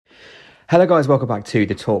Hello guys, welcome back to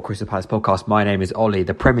the Talk Crystal Palace podcast. My name is Ollie.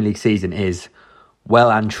 The Premier League season is well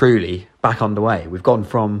and truly back underway. We've gone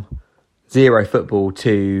from zero football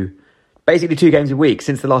to basically 2 games a week.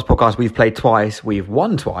 Since the last podcast, we've played twice, we've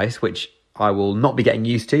won twice, which I will not be getting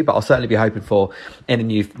used to, but I'll certainly be hoping for in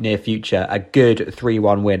the near future a good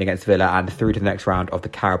 3-1 win against Villa and through to the next round of the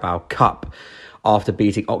Carabao Cup after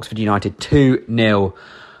beating Oxford United 2-0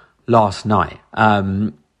 last night.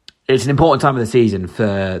 It's an important time of the season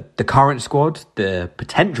for the current squad, the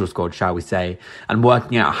potential squad, shall we say, and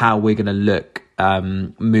working out how we're going to look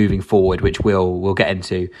moving forward, which we'll get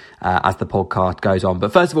into as the podcast goes on.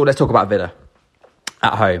 But first of all, let's talk about Villa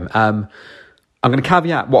at home. I'm going to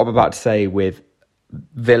caveat what I'm about to say with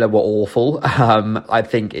Villa were awful. I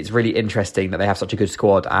think it's really interesting that they have such a good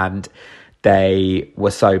squad and they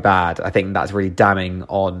were so bad. I think that's really damning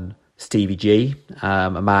on Stevie G, a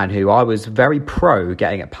man who I was very pro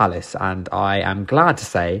getting at Palace, and I am glad to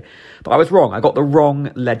say that I was wrong. I got the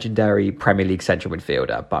wrong legendary Premier League central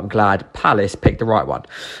midfielder, but I'm glad Palace picked the right one.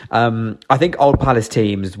 I think old Palace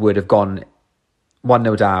teams would have gone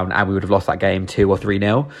 1-0 down and we would have lost that game 2 or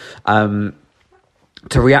 3-0.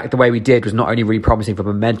 To react the way we did was not only really promising from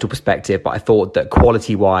a mental perspective, but I thought that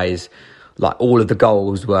quality-wise, like all of the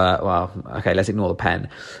goals were, well, okay, let's ignore the pen.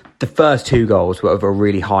 The first 2 goals were of a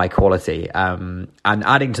really high quality. And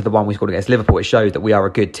adding to the one we scored against Liverpool, it shows that we are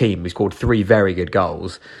a good team. We scored 3 very good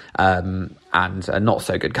goals and a not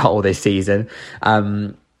so good goal this season.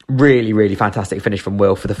 Really, really fantastic finish from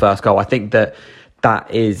Will for the first goal. I think that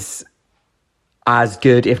is as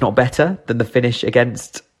good, if not better, than the finish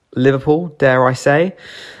against Liverpool, dare I say.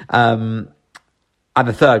 And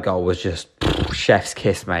the third goal was just chef's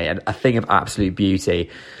kiss, mate, and a thing of absolute beauty.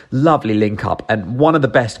 Lovely link up and one of the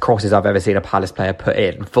best crosses I've ever seen a Palace player put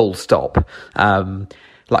in, full stop.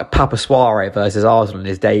 Like Papa Suarez versus Arsenal in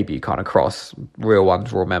his debut kind of cross. Real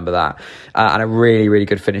ones will remember that. And a really, really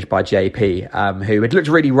good finish by JP, who had looked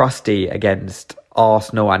really rusty against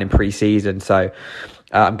Arsenal and in pre-season. So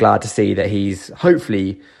I'm glad to see that he's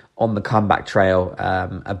hopefully on the comeback trail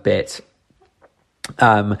a bit.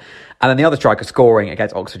 And then the other striker scoring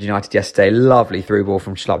against Oxford United yesterday, lovely through ball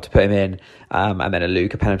from Schlupp to put him in, and then a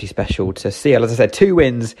Luca penalty special to seal. As I said, 2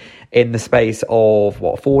 wins in the space of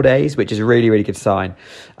 4 days, which is a really, really good sign.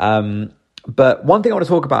 But one thing I want to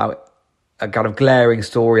talk about, a kind of glaring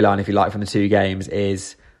storyline, if you like, from the 2 games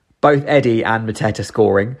is both Eddie and Mateta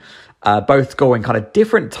scoring, both scoring kind of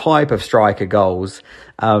different type of striker goals.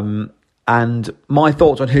 And my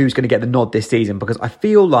thoughts on who's going to get the nod this season, because I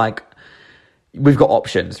feel like we've got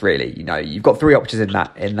options, really. You know, you've got 3 options in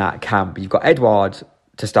that camp. You've got Edouard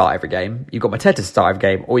to start every game, you've got Mateta to start every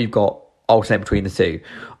game, or you've got alternate between the 2.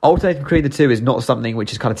 Alternating between the 2 is not something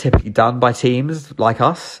which is kind of typically done by teams like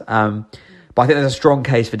us. But I think there's a strong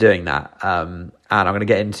case for doing that. And I'm going to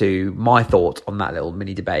get into my thoughts on that little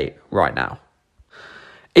mini debate right now.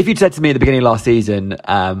 If you'd said to me at the beginning of last season,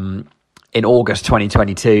 in August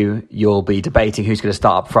 2022, you'll be debating who's going to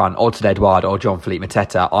start up front, Odsonne Edouard or Jean-Philippe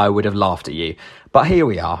Mateta, I would have laughed at you. But here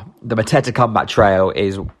we are. The Mateta comeback trail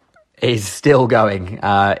is still going.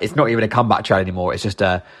 It's not even a comeback trail anymore. It's just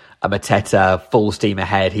a Mateta full steam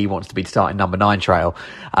ahead. He wants to be starting number 9 trail.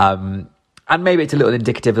 And maybe it's a little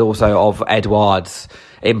indicative also of Edouard's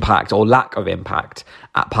impact or lack of impact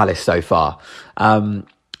at Palace so far.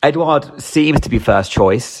 Edouard seems to be first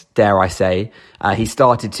choice, dare I say. He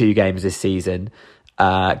started 2 games this season,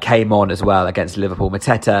 came on as well against Liverpool.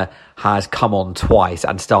 Mateta has come on twice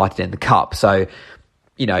and started in the Cup. So,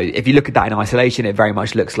 you know, if you look at that in isolation, it very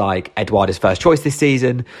much looks like Edouard is first choice this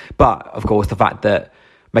season. But, of course, the fact that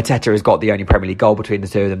Mateta has got the only Premier League goal between the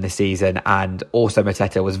 2 of them this season, and also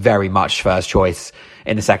Mateta was very much first choice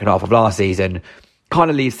in the second half of last season, kind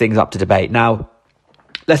of leaves things up to debate. Now,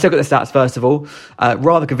 let's look at the stats first of all.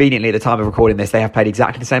 Rather conveniently, at the time of recording this, they have played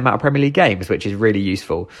exactly the same amount of Premier League games, which is really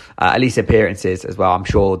useful. At least appearances as well. I'm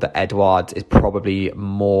sure that Edouard is probably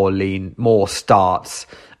more starts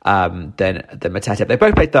than Mateta. They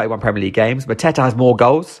both played 31 Premier League games. Mateta has more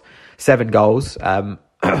goals, 7 goals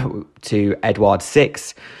to Edouard's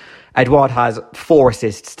 6. Edouard has 4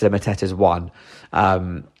 assists to Mateta's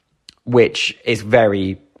 1, which is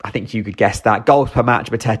very... I think you could guess that. Goals per match,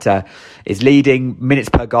 Mateta is leading. Minutes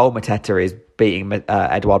per goal, Mateta is beating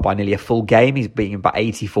Edouard by nearly a full game. He's beating him by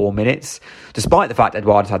 84 minutes. Despite the fact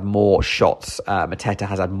Edouard has had more shots, Mateta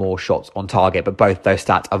has had more shots on target, but both those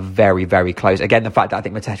stats are very, very close. Again, the fact that I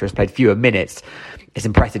think Mateta has played fewer minutes, it's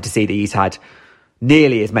impressive to see that he's had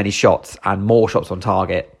nearly as many shots and more shots on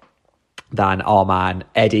target than our man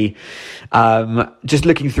Eddie. Just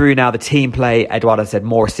looking through now the team play, Edouard has said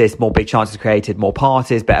more assists, more big chances created, more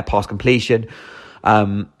passes, better pass completion.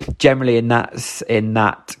 Generally in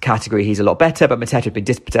that category, he's a lot better, but Mateta has been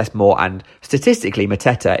dispossessed more, and statistically,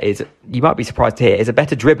 Mateta is, you might be surprised to hear, is a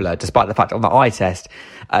better dribbler, despite the fact on the eye test,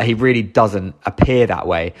 he really doesn't appear that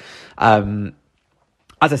way.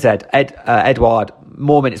 As I said, Edouard,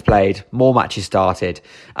 more minutes played, more matches started,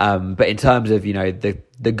 but in terms of,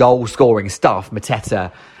 the goal scoring stuff,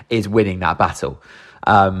 Mateta is winning that battle,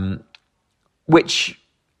 which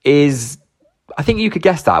is, I think you could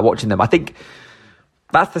guess that watching them. I think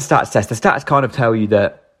that's the stats test. The stats kind of tell you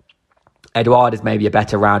that Edouard is maybe a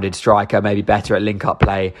better rounded striker, maybe better at link-up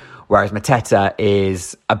play, whereas Mateta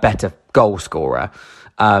is a better goal scorer.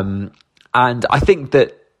 And I think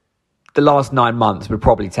that the last 9 months would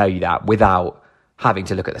probably tell you that without having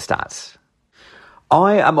to look at the stats.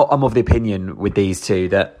 I'm of the opinion with these two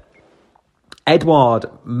that Edouard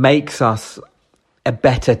makes us a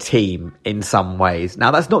better team in some ways.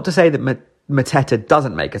 Now, that's not to say that Mateta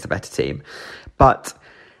doesn't make us a better team, but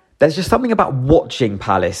there's just something about watching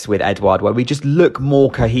Palace with Edouard where we just look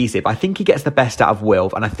more cohesive. I think he gets the best out of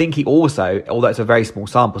Wilf, and I think he also, although it's a very small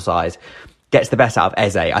sample size, gets the best out of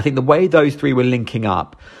Eze. I think the way those three were linking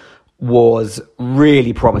up was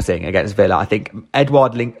really promising against Villa. I think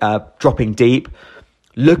Edouard dropping deep,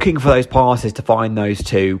 looking for those passes to find those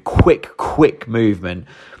two, quick movement.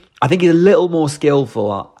 I think he's a little more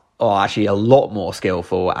skillful, or actually a lot more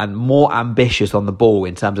skillful and more ambitious on the ball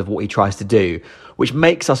in terms of what he tries to do, which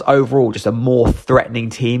makes us overall just a more threatening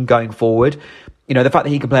team going forward. The fact that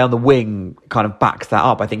he can play on the wing kind of backs that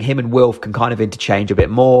up. I think him and Wilf can kind of interchange a bit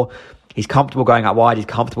more. He's comfortable going out wide. He's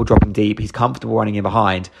comfortable dropping deep. He's comfortable running in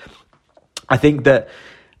behind. I think that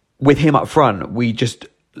with him up front, we just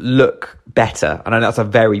look better. I know that's a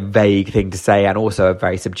very vague thing to say and also a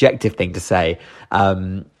very subjective thing to say.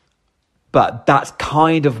 But that's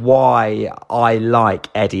kind of why I like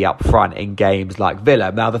Eddie up front in games like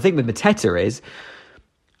Villa. Now, the thing with Mateta is,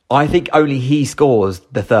 I think only he scores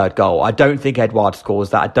the third goal. I don't think Edouard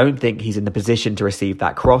scores that. I don't think he's in the position to receive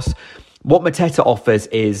that cross. What Mateta offers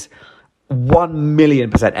is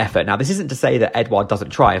 1,000,000% effort. Now, this isn't to say that Edouard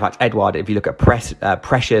doesn't try. In fact, Edouard, if you look at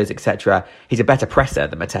pressures, etc., he's a better presser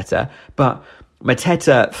than Mateta. But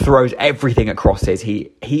Mateta throws everything at crosses.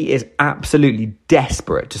 He is absolutely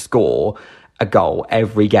desperate to score a goal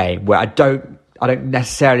every game, where I don't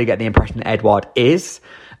necessarily get the impression that Edouard is.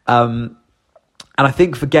 And I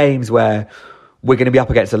think for games where we're going to be up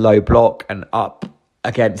against a low block and up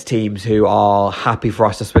against teams who are happy for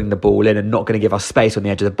us to swing the ball in and not going to give us space on the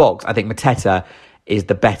edge of the box, I think Mateta is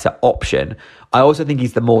the better option. I also think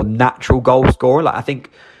he's the more natural goal scorer. I think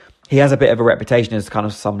he has a bit of a reputation as kind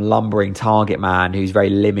of some lumbering target man who's very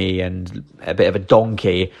limmy and a bit of a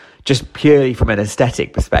donkey, just purely from an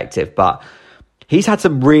aesthetic perspective. But he's had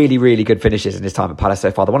some really, really good finishes in his time at Palace so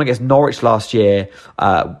far. The one against Norwich last year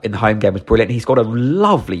in the home game was brilliant. He scored a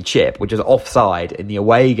lovely chip, which was offside in the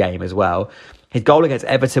away game as well. His goal against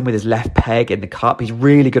Everton with his left peg in the cup, he's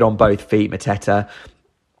really good on both feet, Mateta.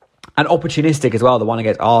 And opportunistic as well. The one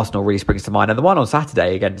against Arsenal really springs to mind. And the one on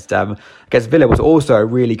Saturday against Villa was also a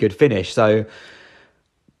really good finish. So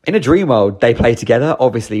in a dream world, they play together.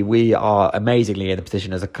 Obviously, we are amazingly in the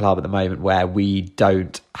position as a club at the moment where we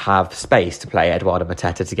don't have space to play Edouard and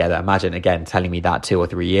Mateta together. Imagine, again, telling me that 2 or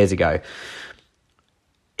 3 years ago.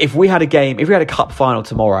 If we had a cup final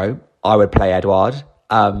tomorrow, I would play Edouard.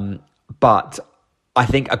 But I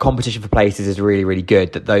think a competition for places is really, really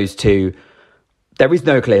good. That those two, there is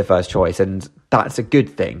no clear first choice. And that's a good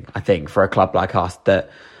thing, I think, for a club like us,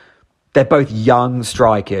 that they're both young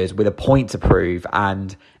strikers with a point to prove.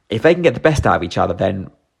 And if they can get the best out of each other,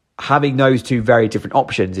 then having those two very different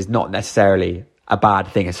options is not necessarily a bad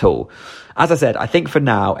thing at all. As I said, I think for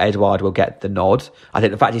now, Edouard will get the nod. I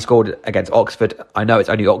think the fact he scored against Oxford, I know it's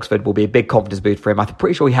only Oxford, will be a big confidence boost for him. I'm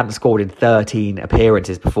pretty sure he hadn't scored in 13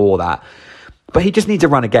 appearances before that. But he just needs a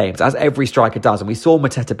run of games, as every striker does. And we saw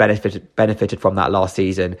Mateta benefited from that last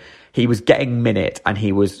season. He was getting minutes and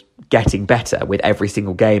he was getting better with every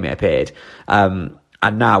single game, it appeared. And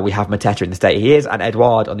now we have Mateta in the state he is. And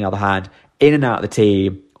Edouard, on the other hand, in and out of the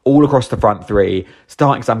team, all across the front three,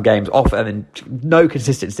 starting some games off and then no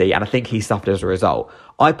consistency. And I think he suffered as a result.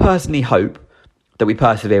 I personally hope that we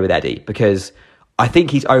persevere with Eddie, because I think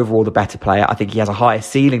he's overall the better player. I think he has a higher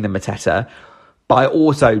ceiling than Mateta. But I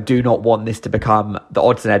also do not want this to become the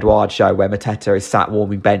Odds and Edouard show where Mateta is sat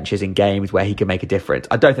warming benches in games where he can make a difference.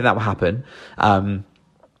 I don't think that will happen. I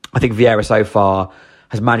think Vieira so far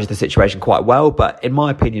has managed the situation quite well. But in my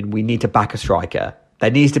opinion, we need to back a striker. There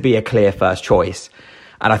needs to be a clear first choice.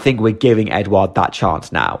 And I think we're giving Edouard that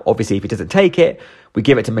chance now. Obviously, if he doesn't take it, we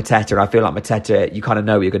give it to Mateta. And I feel like Mateta, you kind of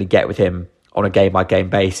know what you're going to get with him on a game-by-game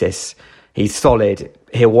basis. He's solid.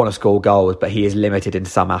 He'll want to score goals, but he is limited in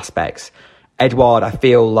some aspects. Edouard, I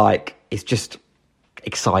feel like, is just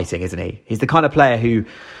exciting, isn't he? He's the kind of player who,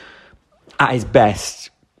 at his best,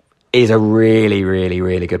 is a really, really,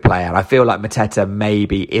 really good player. And I feel like Mateta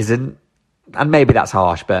maybe isn't, and maybe that's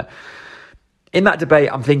harsh, but in that debate,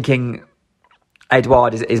 I'm thinking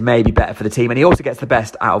Edouard is maybe better for the team, and he also gets the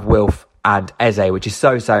best out of Wilf and Eze, which is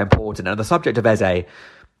so, so important. And on the subject of Eze,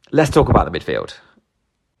 let's talk about the midfield.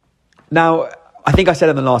 Now, I think I said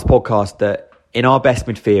in the last podcast that in our best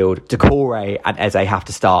midfield, Decore and Eze have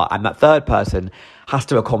to start, and that third person has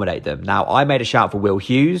to accommodate them. Now, I made a shout for Will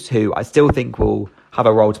Hughes, who I still think will have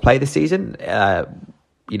a role to play this season.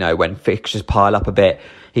 When fixtures pile up a bit,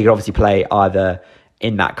 he could obviously play either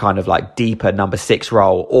in that kind of like deeper number 6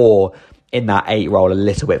 role or in that 8 role a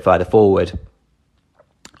little bit further forward.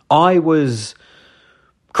 I was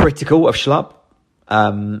critical of Schlupp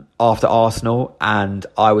after Arsenal, and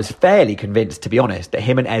I was fairly convinced, to be honest, that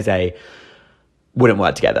him and Eze wouldn't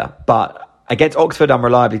work together. But against Oxford, I'm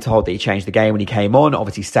reliably told that he changed the game when he came on,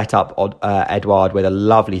 obviously set up Edouard with a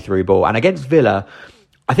lovely through ball. And against Villa,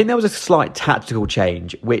 I think there was a slight tactical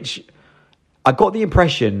change, which I got the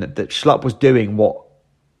impression that Schlupp was doing what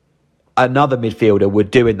another midfielder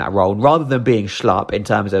would do in that role, rather than being Schlupp in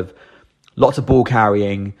terms of lots of ball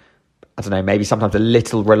carrying, I don't know, maybe sometimes a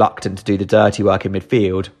little reluctant to do the dirty work in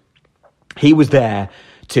midfield. He was there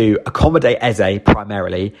to accommodate Eze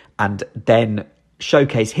primarily and then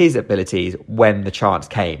showcase his abilities when the chance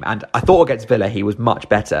came. And I thought against Villa he was much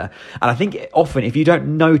better. And I think often if you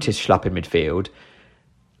don't notice Schlupp in midfield,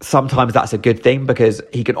 sometimes that's a good thing, because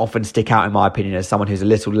he can often stick out, in my opinion, as someone who's a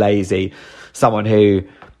little lazy, someone who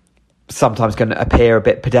sometimes can appear a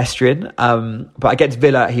bit pedestrian. But against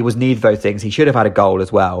Villa, he was neither of those things. He should have had a goal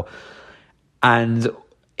as well. And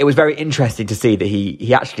it was very interesting to see that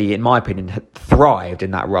he actually, in my opinion, had thrived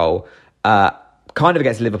in that role. Kind of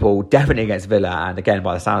against Liverpool, definitely against Villa, and again,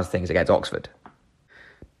 by the sounds of things, against Oxford.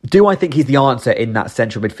 Do I think he's the answer in that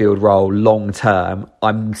central midfield role long term?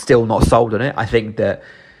 I'm still not sold on it. I think that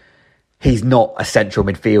he's not a central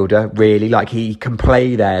midfielder, really. Like, he can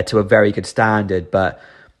play there to a very good standard, but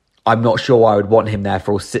I'm not sure I would want him there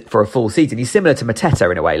for a full season. He's similar to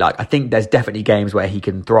Mateta in a way. Like, I think there's definitely games where he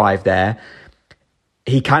can thrive there.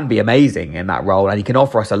 He can be amazing in that role, and he can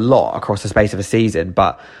offer us a lot across the space of a season,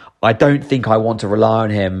 but I don't think I want to rely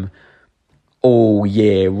on him all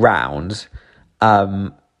year round.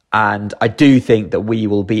 And I do think that we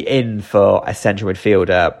will be in for a central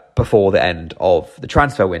midfielder before the end of the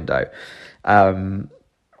transfer window.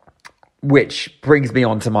 Which brings me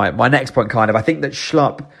on to my next point, kind of. I think that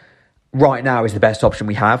Schlupp right now is the best option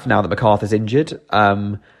we have now that MacArthur's injured.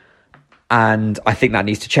 And I think that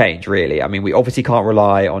needs to change, really. I mean, we obviously can't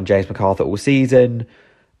rely on James MacArthur all season.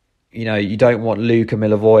 You know, you don't want Luka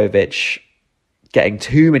Milivojevic getting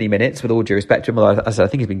too many minutes, with all due respect to him. Although, I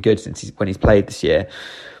think he's been good when he's played this year.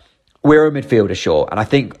 We're a midfielder short, and I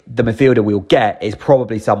think the midfielder we'll get is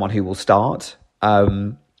probably someone who will start.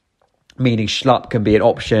 Meaning Schlupp can be an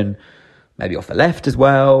option, maybe off the left as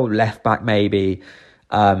well, left back maybe.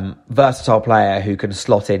 Versatile player who can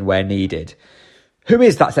slot in where needed. Who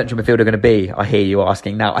is that central midfielder going to be, I hear you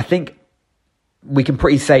asking. Now, I think we can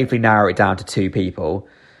pretty safely narrow it down to 2 people.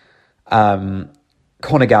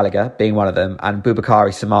 Conor Gallagher being one of them, and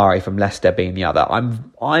Boubakary Samari from Leicester being the other.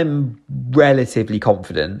 I'm relatively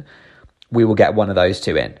confident we will get one of those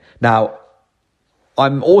 2 in. Now,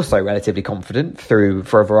 I'm also relatively confident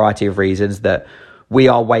for a variety of reasons that we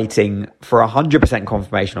are waiting for 100%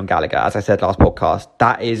 confirmation on Gallagher. As I said last podcast,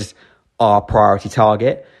 that is our priority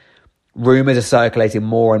target. Rumours are circulating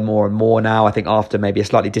more and more and more now. I think after maybe a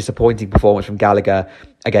slightly disappointing performance from Gallagher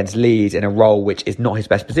against Leeds in a role which is not his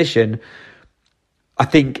best position, I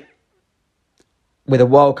think with a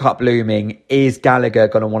World Cup looming, is Gallagher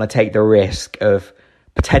going to want to take the risk of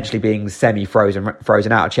potentially being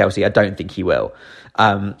frozen out of Chelsea? I don't think he will.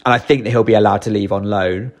 And I think that he'll be allowed to leave on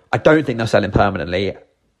loan. I don't think they'll sell him permanently,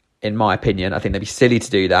 in my opinion. I think they'd be silly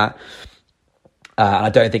to do that. I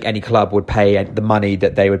don't think any club would pay the money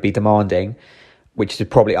that they would be demanding, which is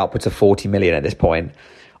probably upwards of 40 million at this point.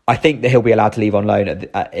 I think that he'll be allowed to leave on loan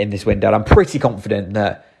in this window. And I'm pretty confident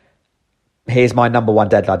that, here's my number 1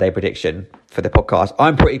 deadline day prediction for the podcast.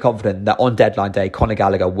 I'm pretty confident that on deadline day, Conor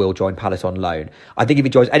Gallagher will join Palace on loan. I think if he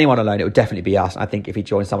joins anyone on loan, it would definitely be us. I think if he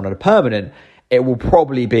joins someone on a permanent, it will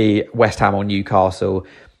probably be West Ham or Newcastle.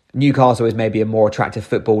 Newcastle is maybe a more attractive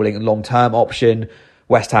footballing long-term option.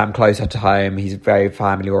 West Ham closer to home. He's very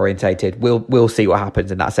family orientated. We'll see what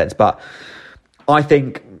happens in that sense. But I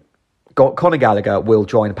think Conor Gallagher will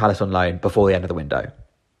join Palace on loan before the end of the window.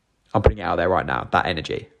 I'm putting it out there right now, that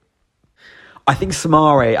energy. I think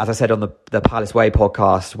Samari, as I said on the Palace Way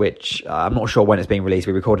podcast, which I'm not sure when it's being released,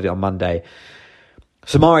 we recorded it on Monday.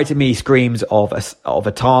 Samari to me screams of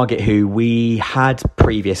a target who we had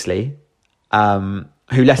previously, who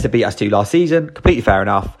Leicester beat us to last season, completely fair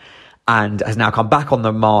enough, and has now come back on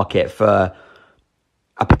the market for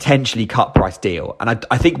a potentially cut price deal. And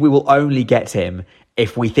I think we will only get him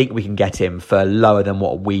if we think we can get him for lower than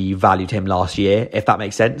what we valued him last year, if that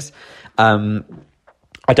makes sense.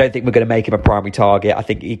 I don't think we're going to make him a primary target. I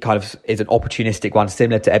think he kind of is an opportunistic one,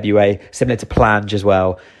 similar to Eboué, similar to Plange as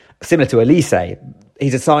well, similar to Elise.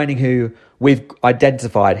 He's a signing who we've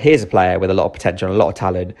identified, here's a player with a lot of potential and a lot of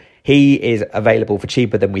talent. He is available for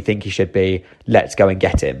cheaper than we think he should be. Let's go and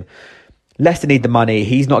get him. Leicester need the money.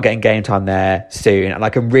 He's not getting game time there soon. And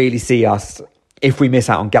I can really see us, if we miss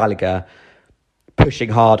out on Gallagher, pushing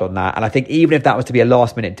hard on that. And I think even if that was to be a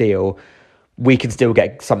last minute deal, we can still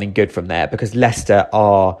get something good from there because Leicester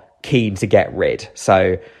are keen to get rid.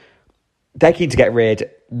 So they're keen to get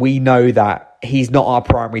rid. We know that he's not our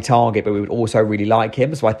primary target, but we would also really like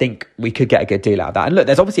him. So I think we could get a good deal out of that. And look,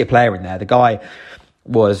 there's obviously a player in there. The guy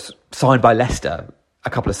was signed by Leicester a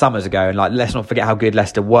couple of summers ago. And let's not forget how good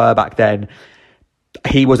Leicester were back then.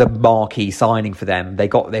 He was a marquee signing for them. They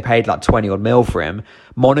paid 20 odd mil for him.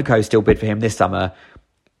 Monaco still bid for him this summer.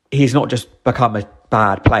 He's not just become a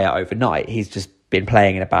bad player overnight. He's just been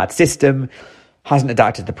playing in a bad system, hasn't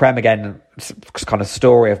adapted to the Prem again. It's kind of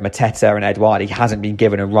story of Mateta and Edouard. He hasn't been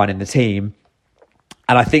given a run in the team.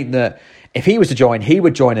 And I think that if he was to join, he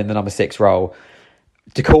would join in the number 6 role.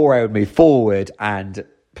 Decore would move forward and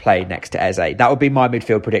play next to Eze. That would be my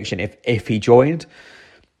midfield prediction if he joined.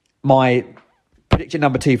 My prediction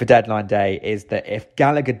number 2 for deadline day is that if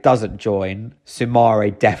Gallagher doesn't join,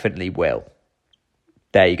 Soumare definitely will.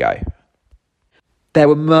 There you go. There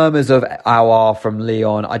were murmurs of Aouar from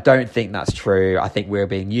Lyon. I don't think that's true. I think we're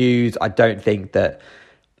being used. I don't think that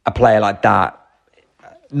a player like that,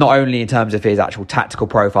 not only in terms of his actual tactical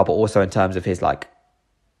profile, but also in terms of his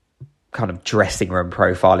kind of dressing room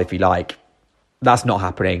profile, if you like, that's not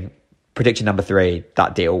happening. Prediction number 3,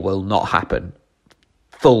 that deal will not happen.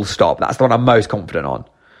 Full stop. That's the one I'm most confident on.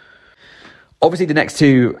 Obviously, the next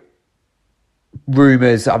 2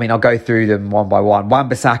 rumours, I'll go through them one by one.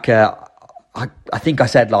 Wan-Bissaka, I think I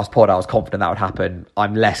said last pod I was confident that would happen.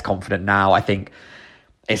 I'm less confident now. I think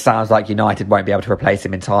it sounds like United won't be able to replace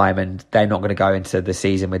him in time, and they're not going to go into the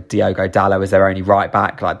season with Diogo Dalot as their only right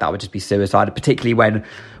back. That would just be suicide, particularly when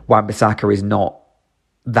Wan-Bissaka is not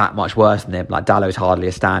that much worse than him. Dalot is hardly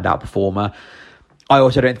a standout performer. I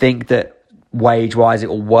also don't think that wage-wise it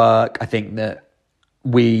will work. I think that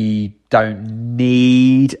we don't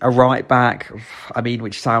need a right back.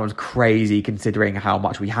 Which sounds crazy considering how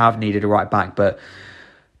much we have needed a right back. But,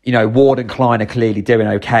 Ward and Klein are clearly doing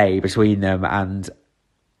okay between them. And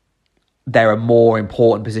there are more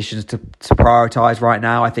important positions to prioritise right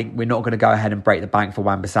now. I think we're not going to go ahead and break the bank for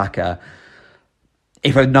Wan-Bissaka.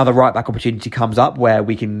 If another right back opportunity comes up where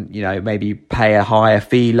we can, maybe pay a higher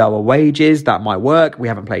fee, lower wages, that might work. We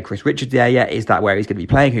haven't played Chris Richards there yet. Is that where he's going to be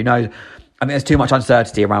playing? Who knows? There's too much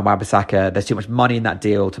uncertainty around Wan-Bissaka. There's too much money in that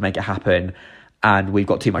deal to make it happen. And we've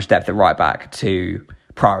got too much depth at right back to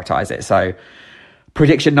prioritise it. So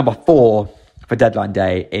prediction number 4 for deadline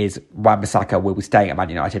day is Wan-Bissaka will be staying at Man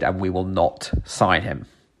United and we will not sign him.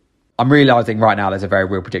 I'm realising right now there's a very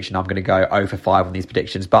real prediction. I'm going to go 0 for 5 on these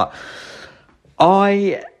predictions. But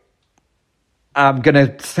I am going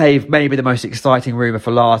to save maybe the most exciting rumour for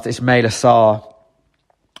last. Ismaila Sarr,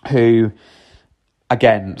 who,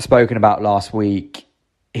 again, spoken about last week.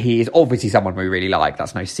 He is obviously someone we really like.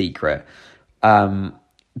 That's no secret.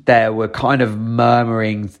 There were kind of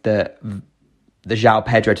murmurings that the João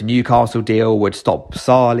Pedro to Newcastle deal would stop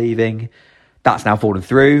Sarr leaving. That's now fallen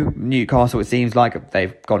through. Newcastle, it seems like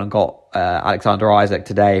they've gone and got Alexander Isak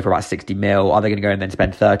today for about 60 mil. Are they going to go and then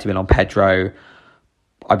spend 30 mil on Pedro?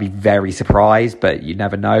 I'd be very surprised, but you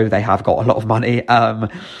never know. They have got a lot of money. And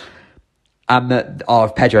that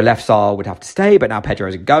if Pedro left, Sarr would have to stay, but now Pedro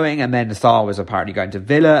isn't going, and then Sarr was apparently going to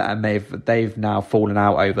Villa, and they've now fallen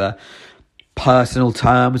out over personal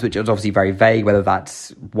terms, which is obviously very vague. Whether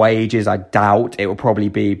that's wages, I doubt. It will probably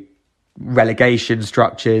be relegation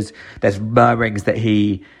structures. There's murmurings that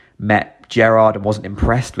he met Gerrard and wasn't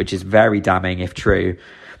impressed, which is very damning if true.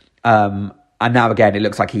 And now again, it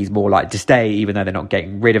looks like he's more likely to stay, even though they're not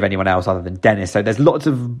getting rid of anyone else other than Dennis. So there's lots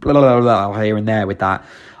of blah, blah, blah, blah here and there with that.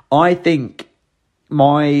 I think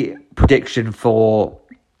my prediction for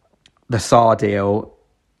the Sarr deal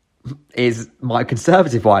is my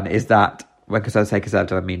conservative one, is that, when I say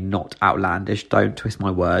conservative, I mean not outlandish. Don't twist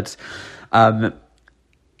my words. My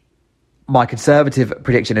conservative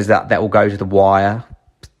prediction is that will go to the wire,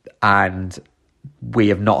 and we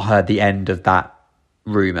have not heard the end of that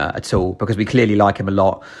rumour at all, because we clearly like him a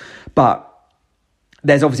lot. But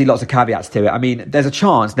there's obviously lots of caveats to it. I mean, there's a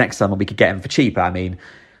chance next summer we could get him for cheaper. I mean,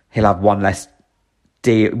 he'll have one less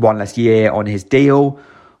year on his deal.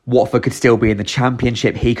 Watford could still be in the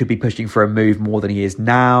Championship. He could be pushing for a move more than he is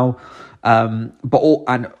now. But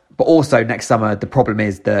also next summer, the problem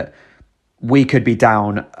is that we could be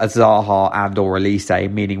down a Zaha and or Elise,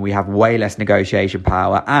 meaning we have way less negotiation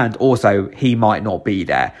power. And also, he might not be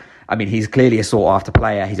there. I mean, he's clearly a sought-after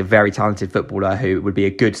player. He's a very talented footballer who would be a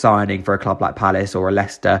good signing for a club like Palace or a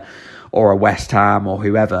Leicester or a West Ham or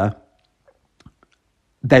whoever.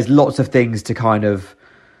 There's lots of things to kind of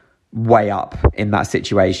weigh up in that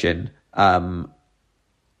situation. I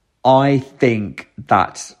think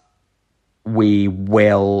that we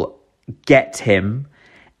will get him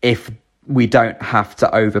if we don't have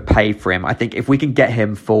to overpay for him. I think if we can get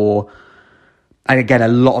him for, and again, a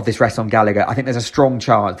lot of this rests on Gallagher, I think there's a strong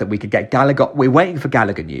chance that we could get Gallagher. We're waiting for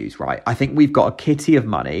Gallagher news, right? I think we've got a kitty of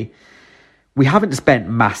money. We haven't spent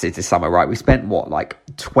masses this summer, right? We spent,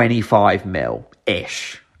 25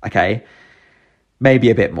 mil-ish, okay?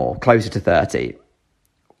 Maybe a bit more, closer to 30.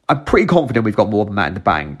 I'm pretty confident we've got more than that in the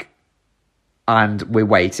bank. And we're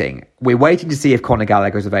waiting. We're waiting to see if Conor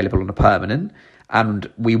Gallagher is available on a permanent.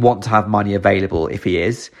 And we want to have money available if he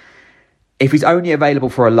is. If he's only available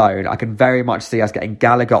for a loan, I can very much see us getting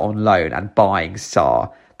Gallagher on loan and buying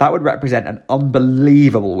Sarr. That would represent an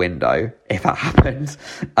unbelievable window if that happens.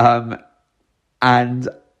 And I'm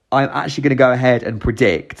actually going to go ahead and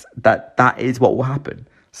predict that that is what will happen.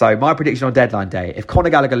 So my prediction on deadline day, if Conor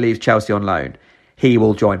Gallagher leaves Chelsea on loan, he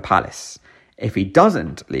will join Palace. If he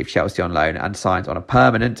doesn't leave Chelsea on loan and signs on a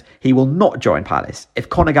permanent, he will not join Palace. If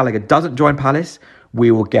Conor Gallagher doesn't join Palace,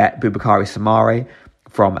 we will get Boubakary Soumaré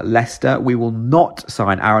from Leicester. We will not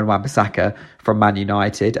sign Aaron Wan-Bissaka from Man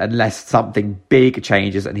United unless something big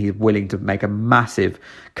changes and he's willing to make a massive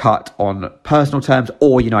cut on personal terms,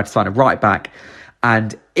 or United sign a right back.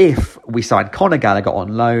 And if we sign Conor Gallagher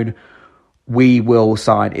on loan, we will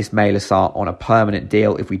sign Ismaila Sarr on a permanent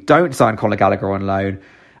deal. If we don't sign Conor Gallagher on loan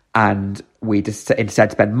and we just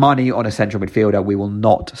instead spend money on a central midfielder, we will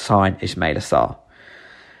not sign Ismaila Sarr.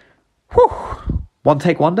 Whew. One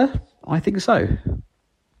take wonder? I think so.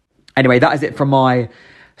 Anyway, that is it from my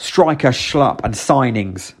Striker, Schlupp and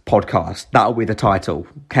Signings podcast. That'll be the title.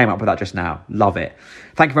 Came up with that just now. Love it.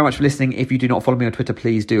 Thank you very much for listening. If you do not follow me on Twitter,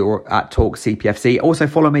 please do, or at TalkCPFC. Also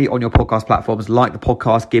follow me on your podcast platforms. Like the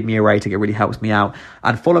podcast, give me a rating. It really helps me out.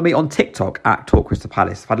 And follow me on TikTok at Talk Crystal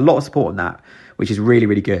Palace. I've had a lot of support on that, which is really,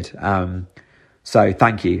 really good. So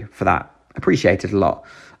thank you for that. Appreciate it a lot.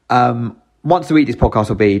 Once a week this podcast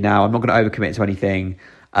will be now. I'm not going to overcommit to anything.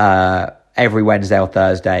 Every Wednesday or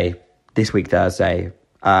Thursday. This week, Thursday.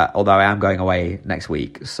 Although I am going away next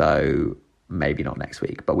week, so maybe not next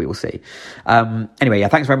week, but we will see. Anyway, yeah,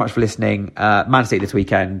 thanks very much for listening. Man City this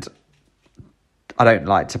weekend. I don't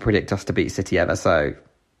like to predict us to beat City ever, so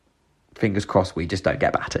fingers crossed we just don't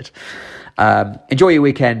get battered. Enjoy your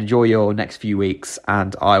weekend, enjoy your next few weeks,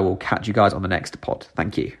 and I will catch you guys on the next pod.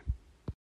 Thank you.